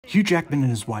Hugh Jackman and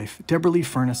his wife, Deborra-Lee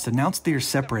Furness, announced they are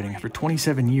separating after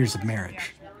 27 years of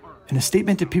marriage. In a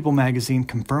statement to People magazine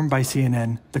confirmed by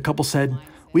CNN, the couple said,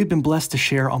 "We have been blessed to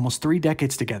share almost 3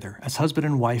 decades together as husband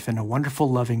and wife in a wonderful,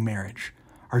 loving marriage.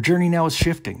 Our journey now is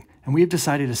shifting, and we have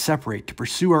decided to separate to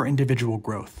pursue our individual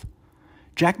growth."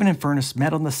 Jackman and Furness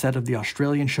met on the set of the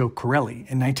Australian show Corelli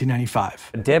in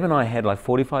 1995. Deb and I had like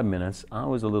 45 minutes. I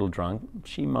was a little drunk.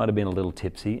 She might have been a little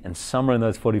tipsy. And somewhere in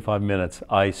those 45 minutes,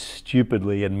 I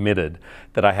stupidly admitted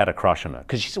that I had a crush on her.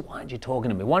 Because she said, "Why aren't you talking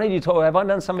to me? Why didn't you talk? Have I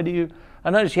done something to you? I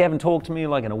noticed you haven't talked to me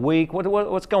like in a week.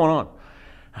 What's going on?"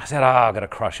 I said, I've got a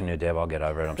crush on you, Deb. I'll get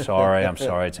over it. I'm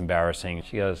sorry. It's embarrassing.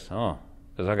 She goes, "Oh,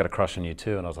 because I got a crush on you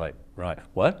too." And I was like, "Right,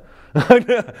 what?"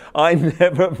 I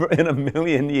never in a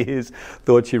million years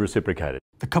thought she reciprocated.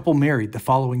 The couple married the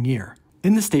following year.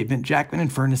 In the statement, Jackman and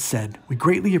Furness said, "We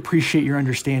greatly appreciate your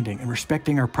understanding and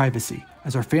respecting our privacy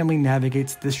as our family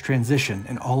navigates this transition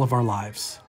in all of our lives."